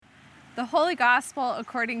The Holy Gospel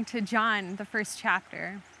according to John, the first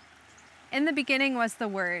chapter. In the beginning was the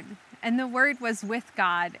Word, and the Word was with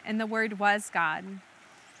God, and the Word was God.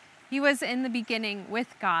 He was in the beginning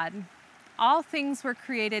with God. All things were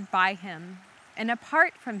created by him, and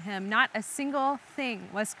apart from him, not a single thing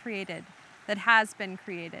was created that has been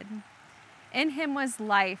created. In him was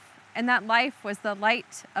life, and that life was the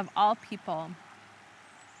light of all people.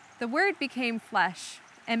 The Word became flesh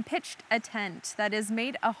and pitched a tent, that is,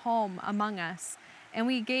 made a home among us, and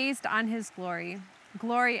we gazed on his glory,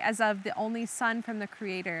 glory as of the only Son from the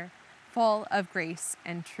Creator, full of grace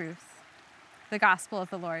and truth. The Gospel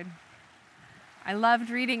of the Lord. I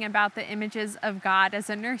loved reading about the images of God as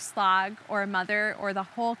a nurse log or a mother, or the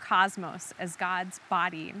whole cosmos as God's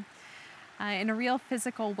body. In a real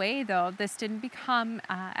physical way, though, this didn't become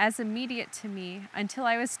as immediate to me until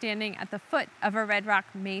I was standing at the foot of a red rock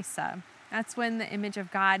mesa. That's when the image of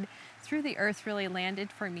God through the earth really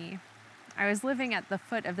landed for me. I was living at the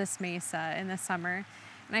foot of this mesa in the summer,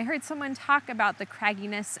 and I heard someone talk about the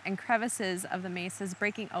cragginess and crevices of the mesas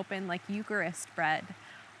breaking open like Eucharist bread,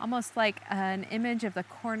 almost like an image of the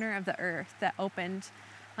corner of the earth that opened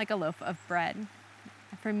like a loaf of bread.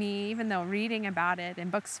 For me, even though reading about it in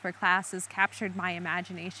books for classes captured my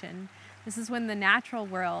imagination, this is when the natural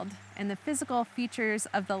world and the physical features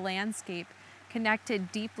of the landscape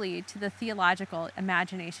connected deeply to the theological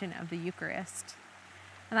imagination of the Eucharist.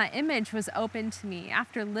 And that image was opened to me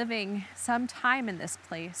after living some time in this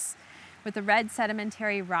place, with the red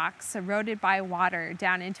sedimentary rocks eroded by water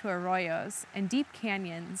down into arroyos and deep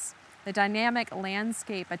canyons, the dynamic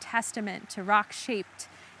landscape a testament to rock shaped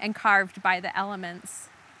and carved by the elements.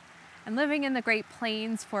 And living in the Great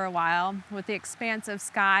Plains for a while, with the expanse of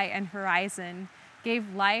sky and horizon,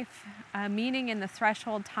 gave life a meaning in the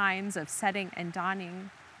threshold times of setting and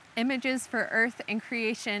dawning. Images for earth and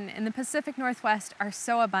creation in the Pacific Northwest are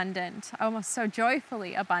so abundant, almost so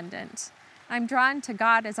joyfully abundant. I'm drawn to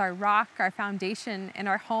God as our rock, our foundation, and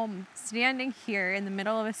our home, standing here in the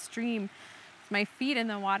middle of a stream with my feet in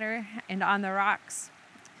the water and on the rocks.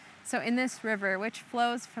 So in this river, which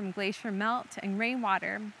flows from glacier melt and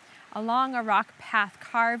rainwater, along a rock path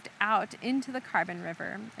carved out into the Carbon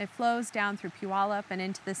River, it flows down through Puyallup and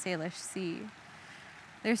into the Salish Sea.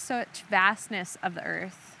 There's such vastness of the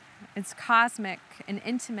earth. It's cosmic and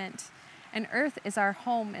intimate, and earth is our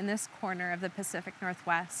home in this corner of the Pacific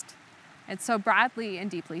Northwest. It's so broadly and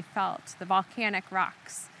deeply felt. The volcanic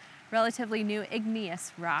rocks, relatively new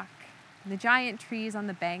igneous rock, the giant trees on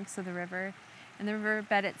the banks of the river, and the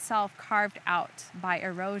riverbed itself carved out by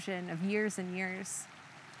erosion of years and years.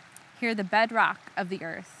 Here, the bedrock of the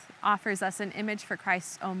earth offers us an image for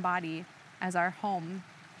Christ's own body as our home.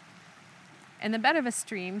 In the bed of a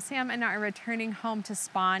stream, salmon are returning home to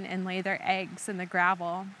spawn and lay their eggs in the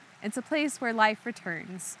gravel. It's a place where life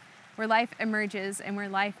returns, where life emerges, and where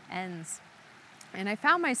life ends. And I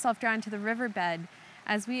found myself drawn to the riverbed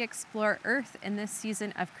as we explore earth in this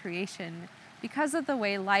season of creation, because of the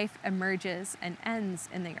way life emerges and ends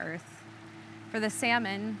in the earth. For the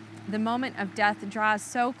salmon, the moment of death draws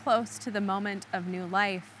so close to the moment of new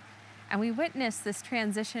life, and we witness this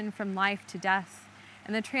transition from life to death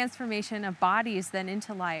and the transformation of bodies then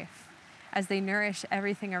into life as they nourish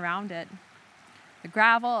everything around it. The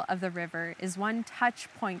gravel of the river is one touch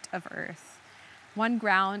point of earth, one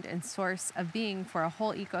ground and source of being for a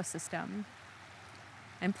whole ecosystem.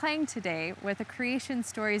 I'm playing today with the creation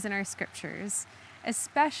stories in our scriptures,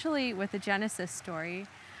 especially with the Genesis story.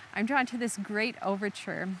 I'm drawn to this great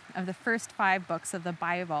overture of the first 5 books of the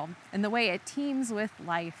Bible and the way it teems with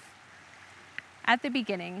life. At the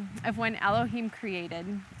beginning of when Elohim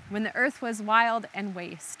created, when the earth was wild and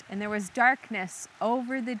waste, and there was darkness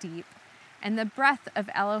over the deep, and the breath of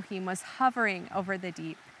Elohim was hovering over the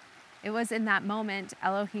deep, it was in that moment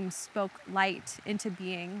Elohim spoke light into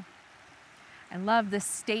being. I love the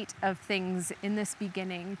state of things in this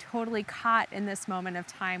beginning, totally caught in this moment of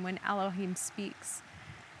time when Elohim speaks.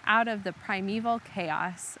 Out of the primeval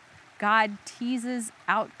chaos, God teases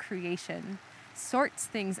out creation, sorts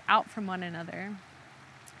things out from one another.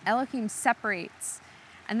 Elohim separates,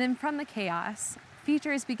 and then from the chaos,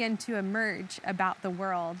 features begin to emerge about the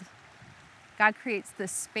world. God creates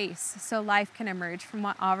this space so life can emerge from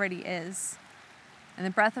what already is. And the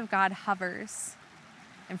breath of God hovers,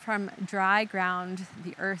 and from dry ground,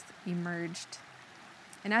 the earth emerged.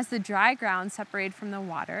 And as the dry ground separated from the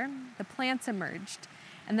water, the plants emerged,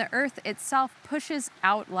 and the earth itself pushes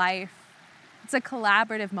out life. It's a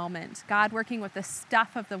collaborative moment, God working with the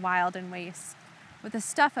stuff of the wild and waste, with the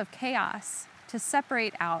stuff of chaos to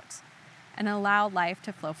separate out and allow life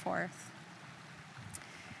to flow forth.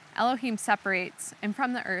 Elohim separates, and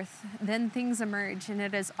from the earth, then things emerge, and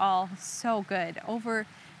it is all so good. Over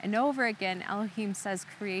and over again, Elohim says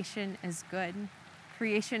creation is good.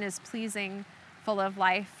 Creation is pleasing, full of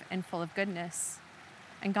life, and full of goodness.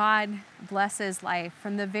 And God blesses life.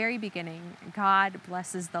 From the very beginning, God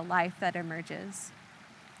blesses the life that emerges.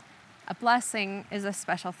 A blessing is a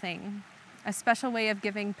special thing, a special way of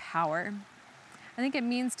giving power. I think it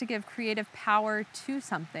means to give creative power to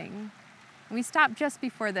something. We stop just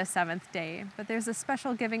before the seventh day, but there's a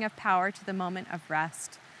special giving of power to the moment of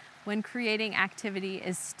rest, when creating activity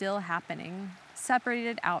is still happening,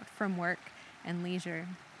 separated out from work and leisure.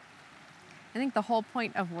 I think the whole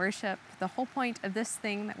point of worship, the whole point of this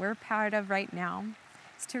thing that we're part of right now,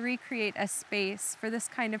 is to recreate a space for this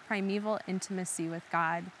kind of primeval intimacy with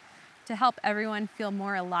God, to help everyone feel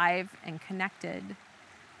more alive and connected.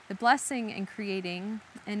 The blessing in creating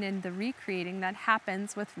and in the recreating that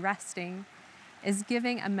happens with resting is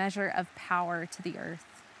giving a measure of power to the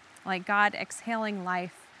earth, like God exhaling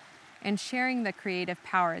life and sharing the creative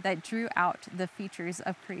power that drew out the features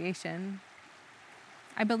of creation.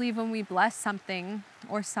 I believe when we bless something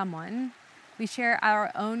or someone, we share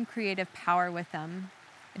our own creative power with them.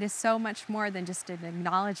 It is so much more than just an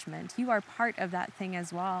acknowledgement. You are part of that thing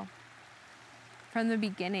as well. From the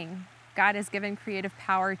beginning, God has given creative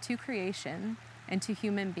power to creation and to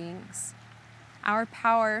human beings. Our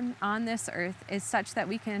power on this earth is such that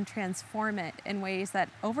we can transform it in ways that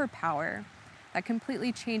overpower, that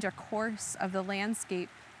completely change a course of the landscape.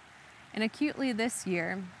 And acutely this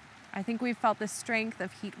year, I think we've felt the strength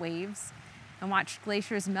of heat waves and watched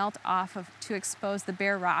glaciers melt off to expose the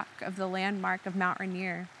bare rock of the landmark of Mount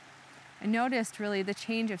Rainier. I noticed really the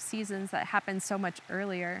change of seasons that happened so much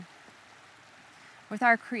earlier. With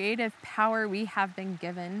our creative power we have been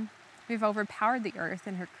given, we've overpowered the earth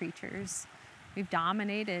and her creatures. We've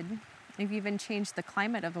dominated. We've even changed the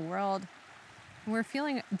climate of the world. And we're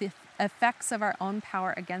feeling the effects of our own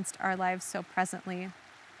power against our lives so presently.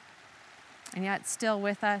 And yet still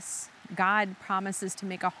with us, God promises to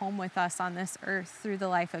make a home with us on this earth through the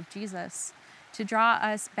life of Jesus, to draw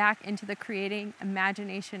us back into the creating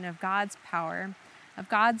imagination of God's power, of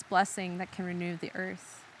God's blessing that can renew the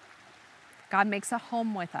earth. God makes a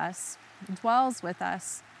home with us, dwells with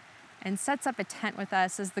us, and sets up a tent with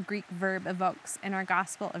us, as the Greek verb evokes in our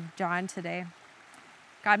Gospel of John today.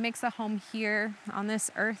 God makes a home here on this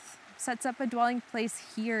earth, sets up a dwelling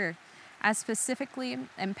place here, as specifically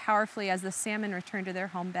and powerfully as the salmon return to their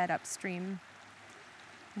home bed upstream.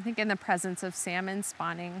 I think in the presence of salmon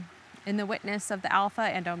spawning, in the witness of the Alpha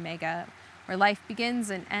and Omega, where life begins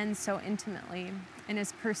and ends so intimately and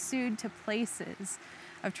is pursued to places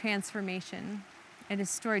of transformation, it is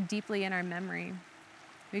stored deeply in our memory.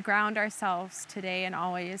 We ground ourselves today and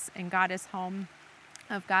always in God as home,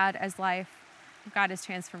 of God as life, of God as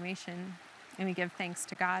transformation, and we give thanks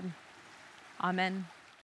to God. Amen.